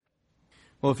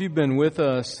Well, if you've been with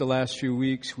us the last few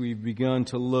weeks, we've begun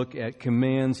to look at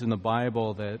commands in the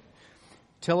Bible that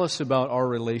tell us about our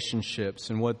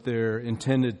relationships and what they're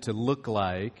intended to look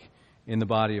like in the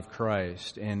body of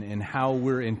Christ and how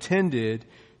we're intended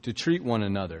to treat one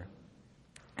another.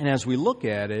 And as we look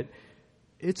at it,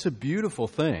 it's a beautiful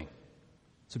thing.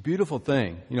 It's a beautiful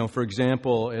thing. You know, for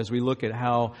example, as we look at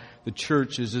how the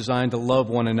church is designed to love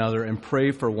one another and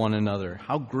pray for one another,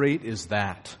 how great is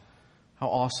that? How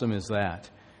awesome is that?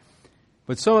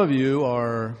 But some of you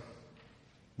are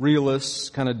realists,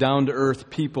 kind of down-to-earth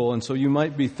people, and so you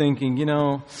might be thinking, you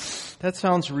know, that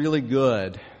sounds really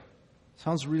good.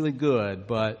 Sounds really good,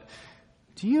 but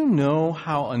do you know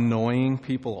how annoying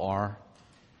people are?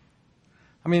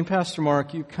 I mean, Pastor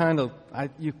Mark, you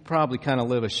probably kind of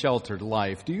live a sheltered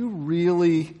life. Do you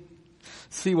really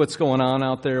see what's going on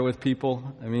out there with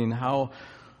people? I mean, how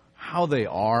they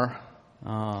are?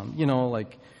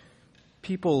 Like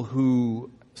people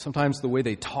who sometimes the way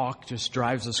they talk just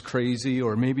drives us crazy,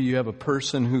 or maybe you have a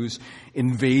person who's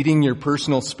invading your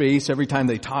personal space every time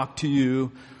they talk to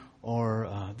you,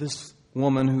 or this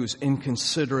woman who's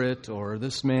inconsiderate, or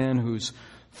this man who's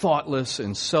thoughtless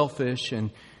and selfish. And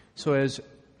so as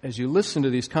you listen to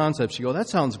these concepts, you go, that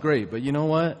sounds great, but you know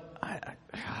what?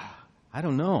 I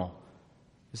don't know.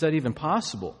 Is that even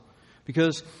possible?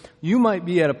 Because you might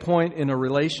be at a point in a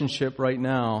relationship right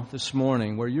now, this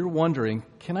morning, where you're wondering,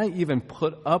 can I even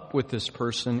put up with this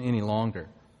person any longer?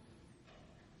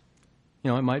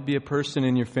 You know, it might be a person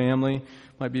in your family,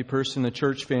 it might be a person in the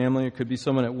church family, it could be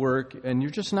someone at work, and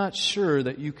you're just not sure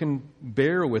that you can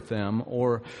bear with them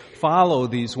or follow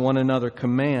these one another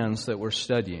commands that we're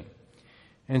studying.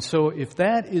 And so if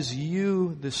that is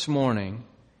you this morning,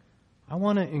 I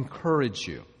want to encourage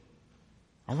you.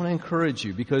 I want to encourage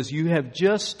you because you have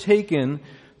just taken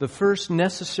the first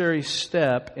necessary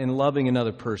step in loving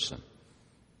another person,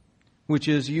 which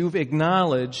is you've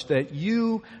acknowledged that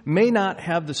you may not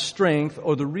have the strength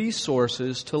or the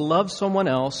resources to love someone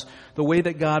else the way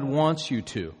that God wants you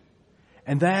to.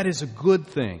 And that is a good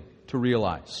thing to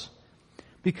realize,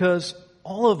 because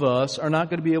all of us are not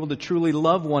going to be able to truly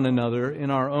love one another in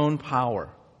our own power.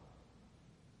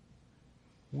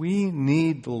 We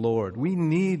need the Lord. We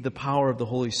need the power of the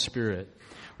Holy Spirit.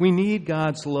 We need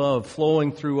God's love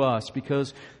flowing through us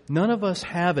because none of us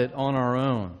have it on our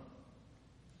own.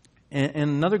 And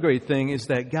another great thing is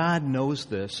that God knows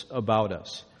this about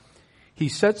us. He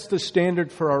sets the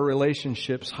standard for our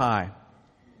relationships high.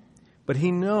 But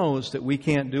He knows that we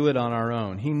can't do it on our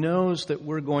own. He knows that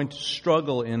we're going to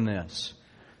struggle in this.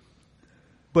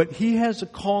 But He has a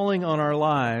calling on our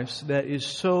lives that is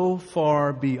so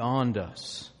far beyond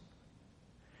us.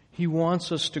 He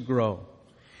wants us to grow.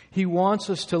 He wants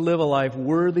us to live a life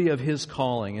worthy of His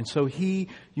calling. And so He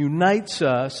unites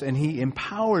us and He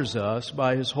empowers us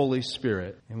by His Holy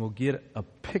Spirit. And we'll get a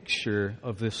picture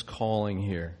of this calling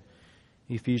here.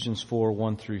 Ephesians 4,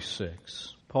 1 through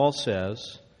 6. Paul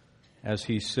says, as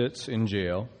he sits in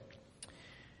jail,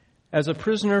 "As a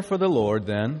prisoner for the Lord,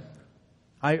 then,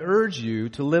 I urge you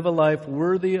to live a life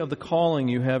worthy of the calling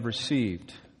you have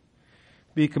received.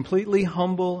 Be completely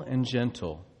humble and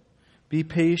gentle. Be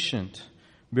patient,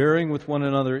 bearing with one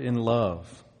another in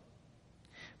love.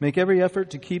 Make every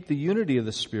effort to keep the unity of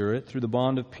the Spirit through the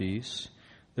bond of peace.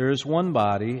 There is one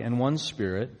body and one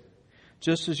Spirit,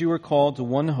 just as you were called to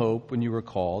one hope when you were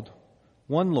called,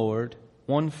 one Lord,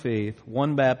 one faith,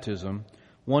 one baptism,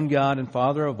 one God and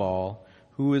Father of all,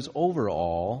 who is over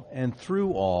all and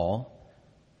through all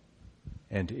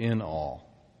and in all."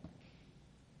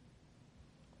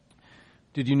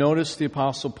 Did you notice the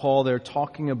Apostle Paul there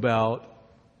talking about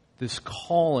this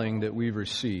calling that we've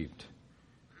received?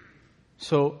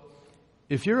 So,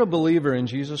 if you're a believer in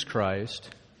Jesus Christ,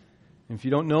 and if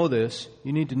you don't know this,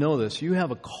 you need to know this. You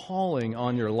have a calling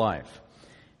on your life.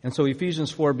 And so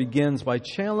Ephesians 4 begins by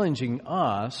challenging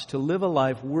us to live a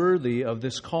life worthy of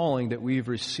this calling that we've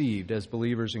received as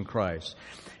believers in Christ.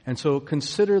 And so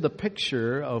consider the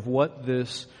picture of what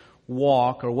this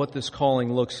walk or what this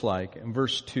calling looks like. In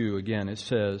verse 2, again, it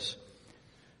says,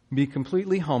 "Be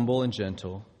completely humble and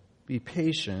gentle. Be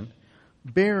patient,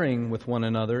 bearing with one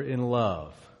another in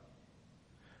love."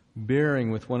 Bearing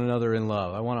with one another in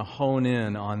love. I want to hone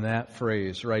in on that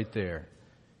phrase right there.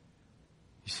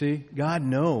 You see, God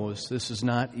knows this is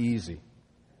not easy.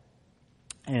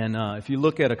 And if you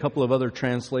look at a couple of other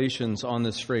translations on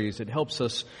this phrase, it helps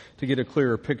us to get a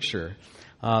clearer picture.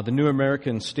 The New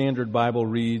American Standard Bible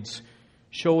reads,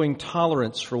 "showing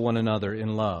tolerance for one another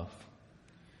in love."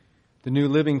 The New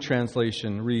Living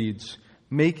Translation reads,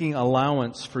 "making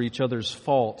allowance for each other's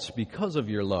faults because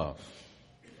of your love."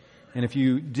 And if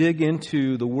you dig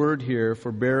into the word here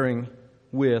for bearing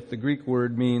with, the Greek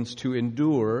word means to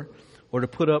endure or to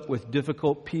put up with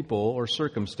difficult people or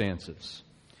circumstances.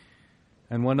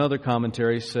 And one other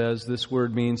commentary says this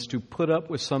word means to put up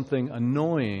with something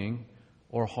annoying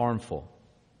or harmful.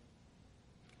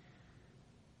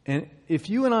 And if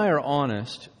you and I are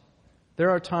honest,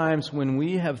 there are times when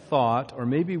we have thought, or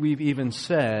maybe we've even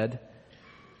said,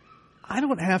 I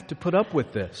don't have to put up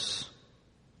with this.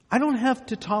 I don't have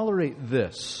to tolerate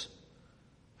this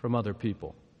from other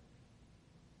people.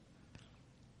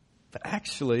 But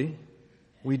actually,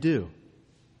 we do.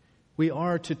 We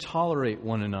are to tolerate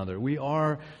one another. We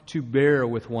are to bear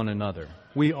with one another.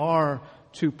 We are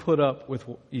to put up with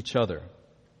each other.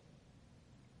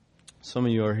 Some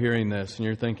of you are hearing this and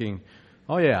you're thinking,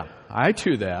 oh yeah, I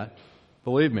do that.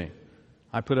 Believe me,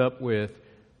 I put up with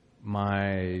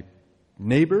my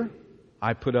neighbor.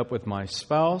 I put up with my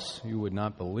spouse. You would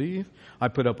not believe. I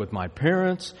put up with my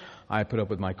parents. I put up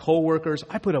with my coworkers.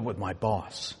 I put up with my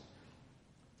boss.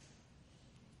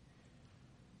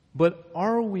 But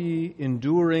are we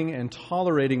enduring and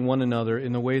tolerating one another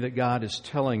in the way that God is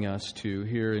telling us to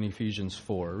here in Ephesians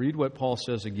 4? Read what Paul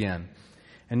says again.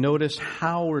 And notice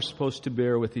how we're supposed to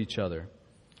bear with each other.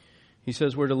 He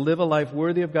says we're to live a life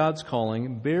worthy of God's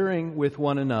calling, bearing with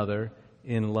one another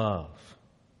in love.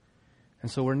 And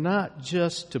so we're not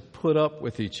just to put up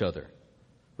with each other.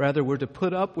 Rather, we're to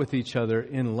put up with each other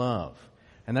in love.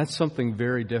 And that's something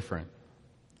very different.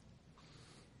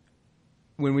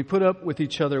 When we put up with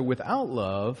each other without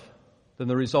love, then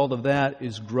the result of that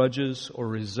is grudges or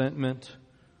resentment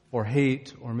or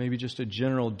hate or maybe just a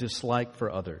general dislike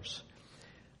for others.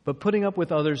 But putting up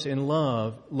with others in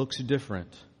love looks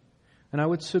different. And I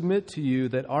would submit to you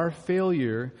that our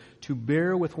failure to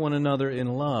bear with one another in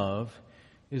love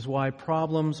is why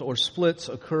problems or splits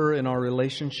occur in our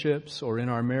relationships or in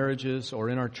our marriages or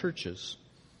in our churches.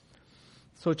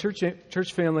 So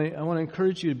church family, I want to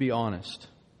encourage you to be honest.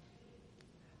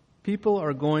 People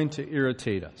are going to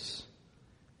irritate us.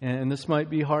 And this might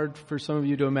be hard for some of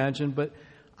you to imagine, but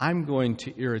I'm going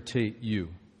to irritate you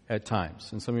at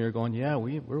times. And some of you are going, yeah,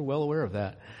 we're well aware of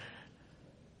that.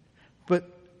 But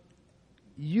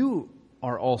you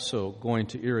are also going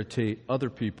to irritate other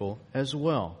people as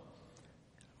well.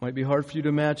 It might be hard for you to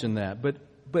imagine that.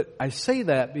 But I say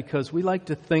that because we like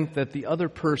to think that the other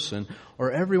person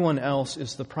or everyone else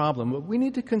is the problem. But we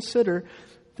need to consider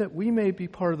that we may be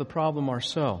part of the problem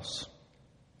ourselves.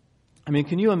 I mean,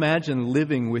 can you imagine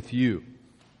living with you?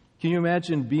 Can you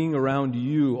imagine being around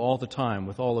you all the time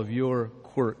with all of your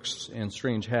quirks and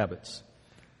strange habits?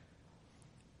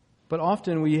 But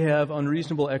often we have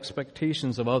unreasonable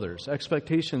expectations of others,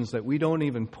 expectations that we don't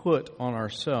even put on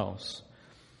ourselves.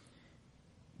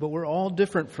 But we're all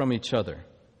different from each other.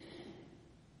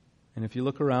 And if you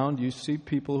look around, you see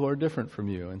people who are different from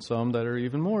you and some that are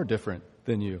even more different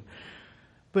than you.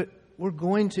 But we're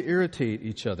going to irritate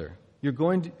each other. You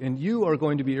are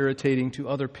going to be irritating to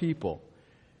other people.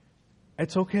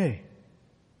 It's okay.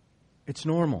 It's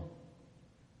normal.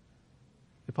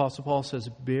 The Apostle Paul says,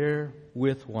 bear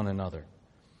with one another.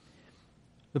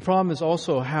 The problem is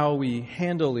also how we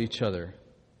handle each other.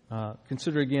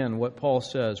 Consider again what Paul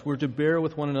says. We're to bear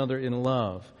with one another in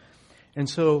love. And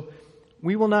so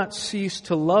we will not cease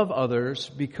to love others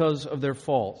because of their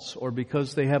faults or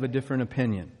because they have a different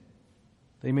opinion.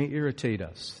 They may irritate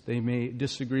us. They may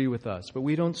disagree with us, but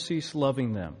we don't cease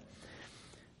loving them.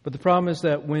 But the problem is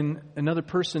that when another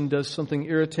person does something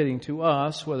irritating to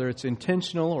us, whether it's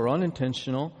intentional or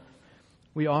unintentional,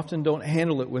 we often don't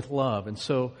handle it with love. And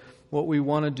so what we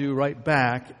want to do right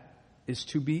back is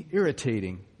to be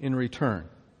irritating in return.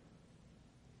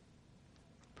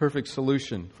 Perfect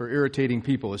solution for irritating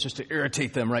people is just to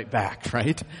irritate them right back,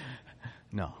 right?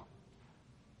 No.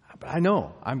 But I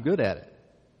know. I'm good at it.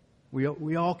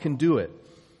 We all can do it.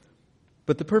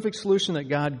 But the perfect solution that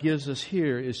God gives us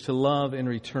here is to love in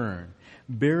return.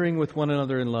 Bearing with one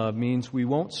another in love means we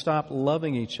won't stop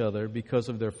loving each other because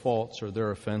of their faults or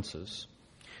their offenses.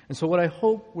 And so what I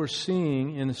hope we're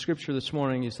seeing in the Scripture this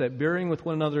morning is that bearing with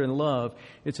one another in love,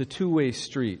 it's a two-way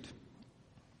street.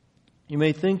 You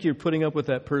may think you're putting up with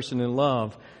that person in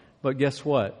love, but guess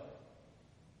what?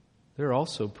 They're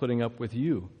also putting up with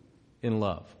you in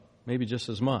love. Maybe just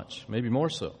as much, maybe more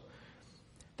so.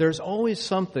 There's always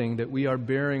something that we are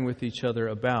bearing with each other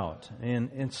about.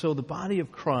 And so the body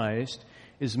of Christ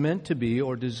is meant to be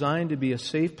or designed to be a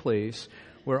safe place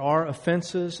where our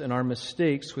offenses and our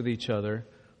mistakes with each other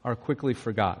are quickly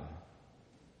forgotten.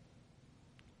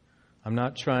 I'm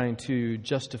not trying to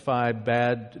justify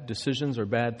bad decisions or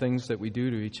bad things that we do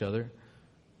to each other.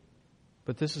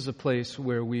 But this is a place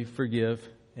where we forgive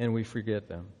and we forget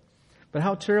them. But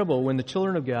how terrible when the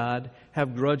children of God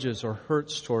have grudges or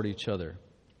hurts toward each other.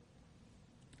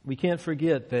 We can't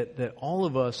forget that all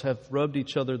of us have rubbed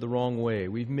each other the wrong way.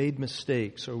 We've made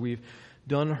mistakes, or we've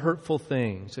done hurtful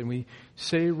things, and we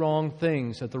say wrong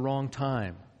things at the wrong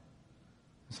time.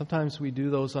 Sometimes we do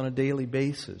those on a daily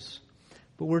basis.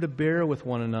 But we're to bear with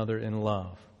one another in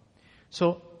love.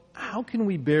 So how can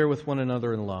we bear with one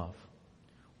another in love?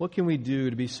 What can we do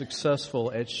to be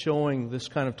successful at showing this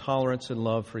kind of tolerance and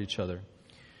love for each other?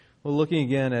 Well, looking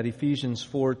again at Ephesians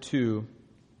 4:2,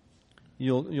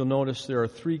 you'll notice there are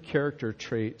 3 character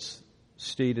traits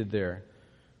stated there,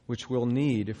 which we'll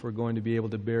need if we're going to be able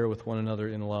to bear with one another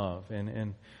in love.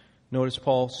 And notice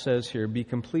Paul says here, be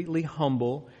completely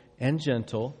humble and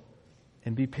gentle,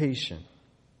 and be patient.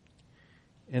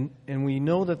 And we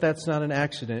know that that's not an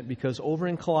accident, because over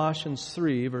in Colossians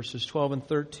 3, verses 12 and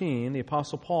 13, the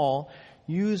Apostle Paul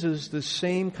uses the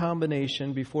same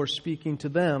combination before speaking to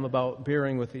them about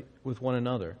bearing with one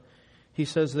another. He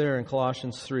says there in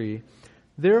Colossians 3,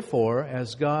 therefore,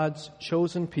 as God's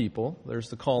chosen people, there's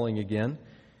the calling again,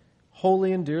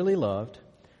 holy and dearly loved,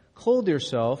 clothe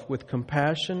yourself with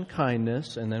compassion,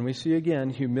 kindness, and then we see again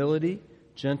humility,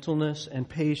 gentleness, and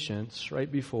patience right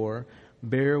before.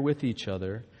 Bear with each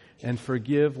other, and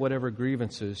forgive whatever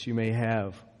grievances you may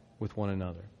have with one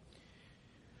another.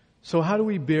 So how do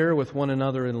we bear with one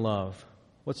another in love?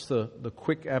 What's the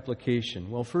quick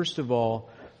application? Well, first of all,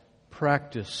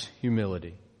 practice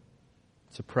humility.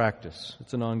 It's a practice.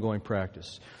 It's an ongoing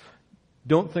practice.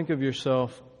 Don't think of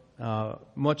yourself,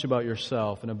 much about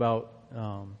yourself and about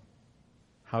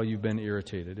how you've been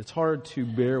irritated. It's hard to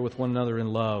bear with one another in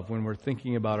love when we're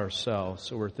thinking about ourselves,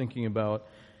 so we're thinking about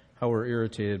how we're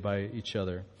irritated by each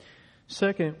other.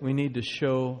 Second, we need to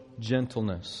show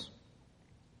gentleness.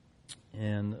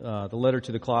 And the letter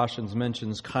to the Colossians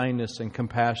mentions kindness and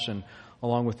compassion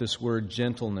along with this word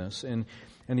gentleness. And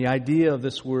the idea of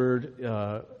this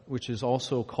word, which is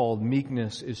also called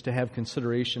meekness, is to have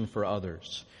consideration for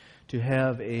others, to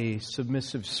have a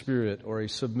submissive spirit or a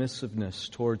submissiveness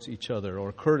towards each other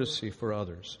or courtesy for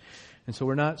others. And so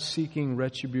we're not seeking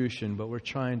retribution, but we're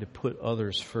trying to put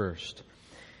others first.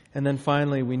 And then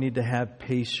finally, we need to have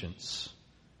patience,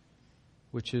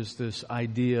 which is this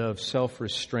idea of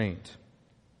self-restraint.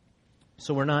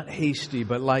 So we're not hasty,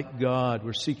 but like God,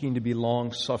 we're seeking to be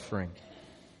long-suffering.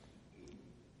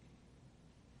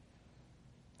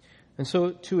 And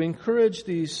so to encourage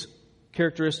these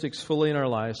characteristics fully in our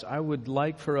lives, I would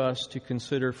like for us to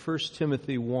consider 1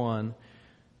 Timothy 1,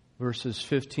 verses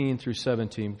 15 through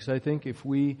 17, because I think if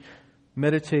we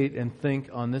meditate and think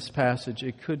on this passage,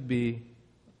 it could be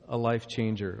a life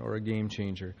changer or a game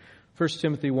changer. 1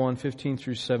 Timothy 1, 15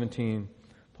 through 17,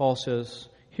 Paul says,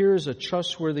 here is a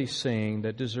trustworthy saying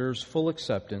that deserves full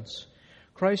acceptance.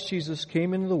 Christ Jesus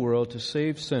came into the world to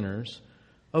save sinners,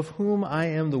 of whom I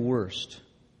am the worst.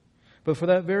 But for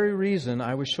that very reason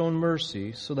I was shown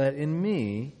mercy, so that in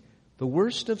me, the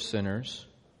worst of sinners,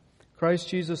 Christ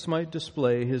Jesus might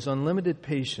display His unlimited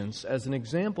patience as an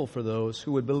example for those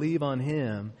who would believe on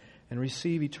Him and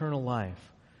receive eternal life.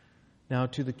 Now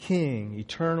to the King,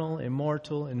 eternal,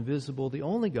 immortal, invisible, the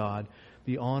only God,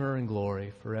 be honor and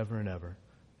glory forever and ever.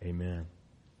 Amen.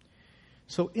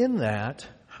 So in that,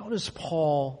 how does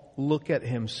Paul look at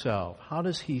himself? How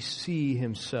does he see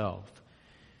himself?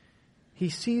 He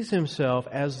sees himself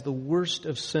as the worst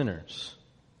of sinners.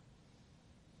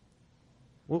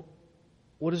 Well,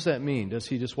 what does that mean? Does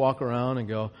he just walk around and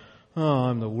go, oh,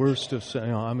 I'm the worst of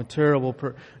sinners, I'm a terrible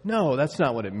person? No, that's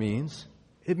not what it means.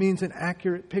 It means an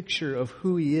accurate picture of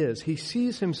who he is. He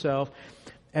sees himself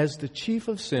as the chief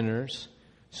of sinners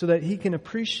so that he can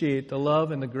appreciate the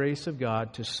love and the grace of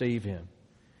God to save him.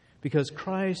 Because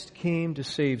Christ came to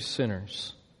save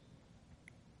sinners.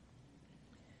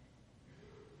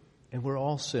 And we're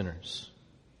all sinners.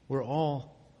 We're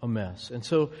all a mess. And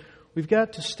so we've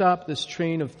got to stop this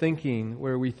train of thinking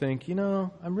where we think,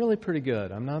 I'm really pretty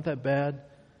good. I'm not that bad.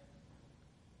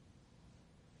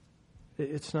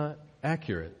 It's not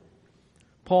accurate.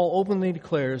 Paul openly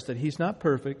declares that he's not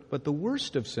perfect, but the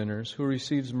worst of sinners who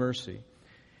receives mercy.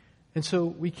 And so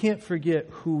we can't forget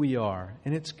who we are.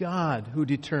 And it's God who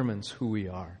determines who we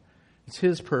are. It's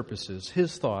His purposes,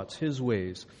 His thoughts, His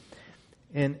ways.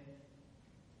 And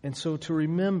so to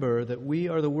remember that we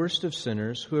are the worst of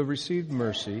sinners who have received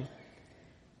mercy,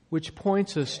 which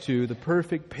points us to the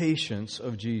perfect patience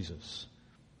of Jesus.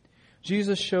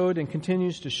 Jesus showed and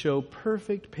continues to show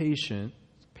perfect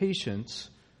patience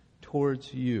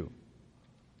towards you.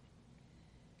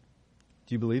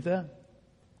 Do you believe that?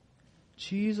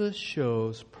 Jesus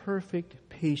shows perfect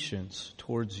patience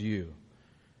towards you.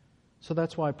 So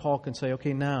that's why Paul can say,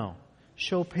 okay, now,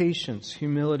 Show patience,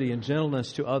 humility, and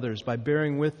gentleness to others by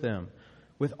bearing with them,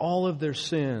 with all of their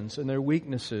sins and their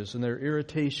weaknesses and their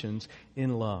irritations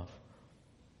in love.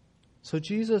 So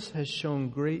Jesus has shown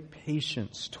great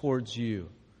patience towards you.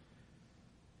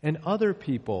 And other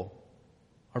people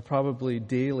are probably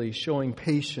daily showing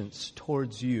patience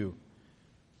towards you.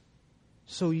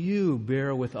 So you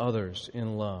bear with others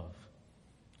in love.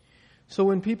 So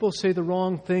when people say the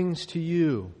wrong things to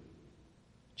you,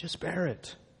 just bear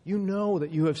it. You know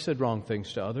that you have said wrong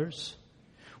things to others.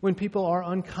 When people are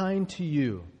unkind to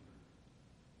you,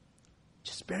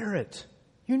 just bear it.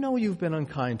 You know you've been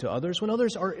unkind to others. When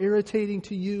others are irritating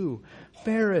to you,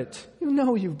 bear it. You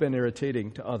know you've been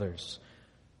irritating to others.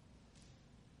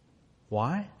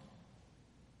 Why?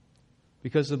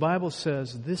 Because the Bible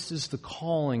says this is the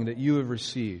calling that you have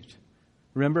received.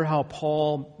 Remember how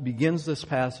Paul begins this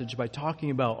passage by talking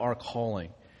about our calling.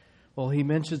 Well, he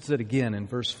mentions it again in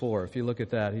verse 4. If you look at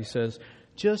that, he says,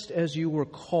 just as you were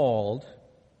called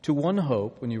to one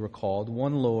hope when you were called,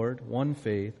 one Lord, one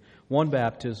faith, one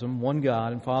baptism, one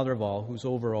God and Father of all, who's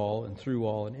over all and through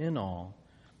all and in all.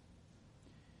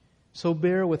 So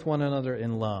bear with one another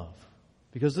in love,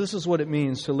 because this is what it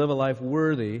means to live a life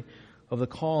worthy of the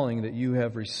calling that you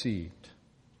have received.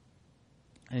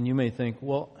 And you may think,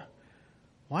 well,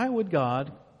 why would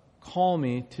God call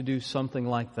me to do something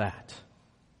like that?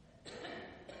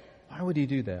 Why would He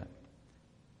do that?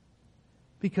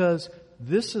 Because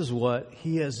this is what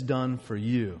He has done for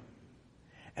you.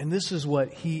 And this is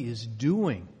what He is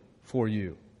doing for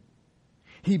you.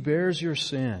 He bears your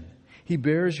sin. He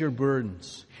bears your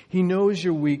burdens. He knows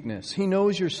your weakness. He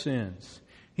knows your sins.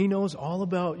 He knows all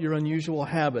about your unusual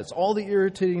habits, all the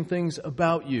irritating things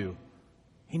about you.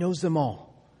 He knows them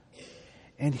all.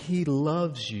 And He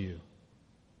loves you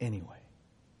anyway.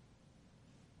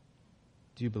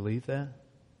 Do you believe that?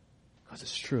 Because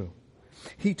it's true.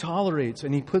 He tolerates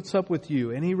and He puts up with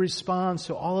you, and He responds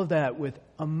to all of that with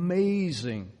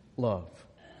amazing love.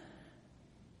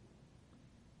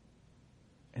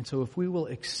 And so if we will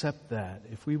accept that,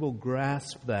 if we will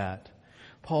grasp that,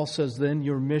 Paul says then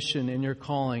your mission and your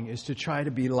calling is to try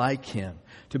to be like Him,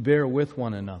 to bear with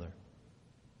one another.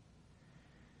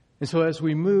 And so as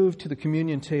we move to the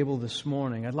communion table this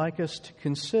morning, I'd like us to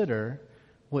consider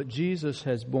what Jesus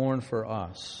has borne for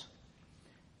us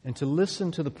and to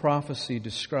listen to the prophecy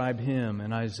describe Him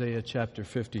in Isaiah chapter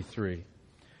 53.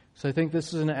 So I think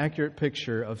this is an accurate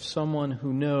picture of someone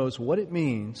who knows what it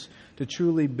means to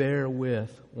truly bear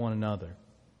with one another.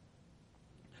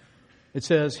 It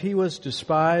says, He was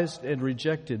despised and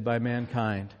rejected by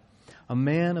mankind, a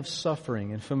man of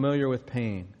suffering and familiar with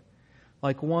pain.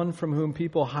 Like one from whom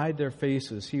people hide their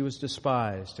faces, He was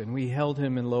despised, and we held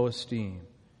Him in low esteem.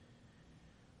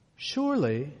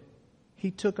 Surely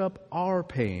He took up our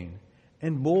pain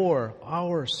and bore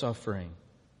our suffering.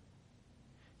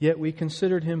 Yet we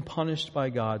considered Him punished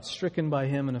by God, stricken by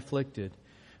Him and afflicted.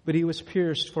 But He was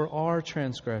pierced for our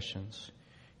transgressions.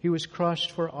 He was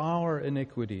crushed for our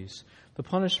iniquities. The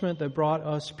punishment that brought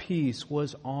us peace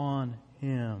was on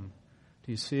Him.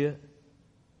 Do you see it?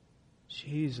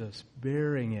 Jesus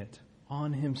bearing it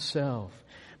on Himself.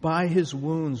 By His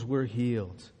wounds we're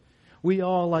healed. We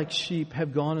all, like sheep,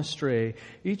 have gone astray.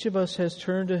 Each of us has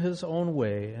turned to his own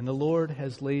way, and the Lord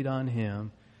has laid on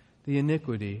Him the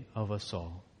iniquity of us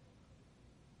all.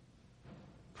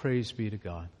 Praise be to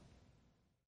God.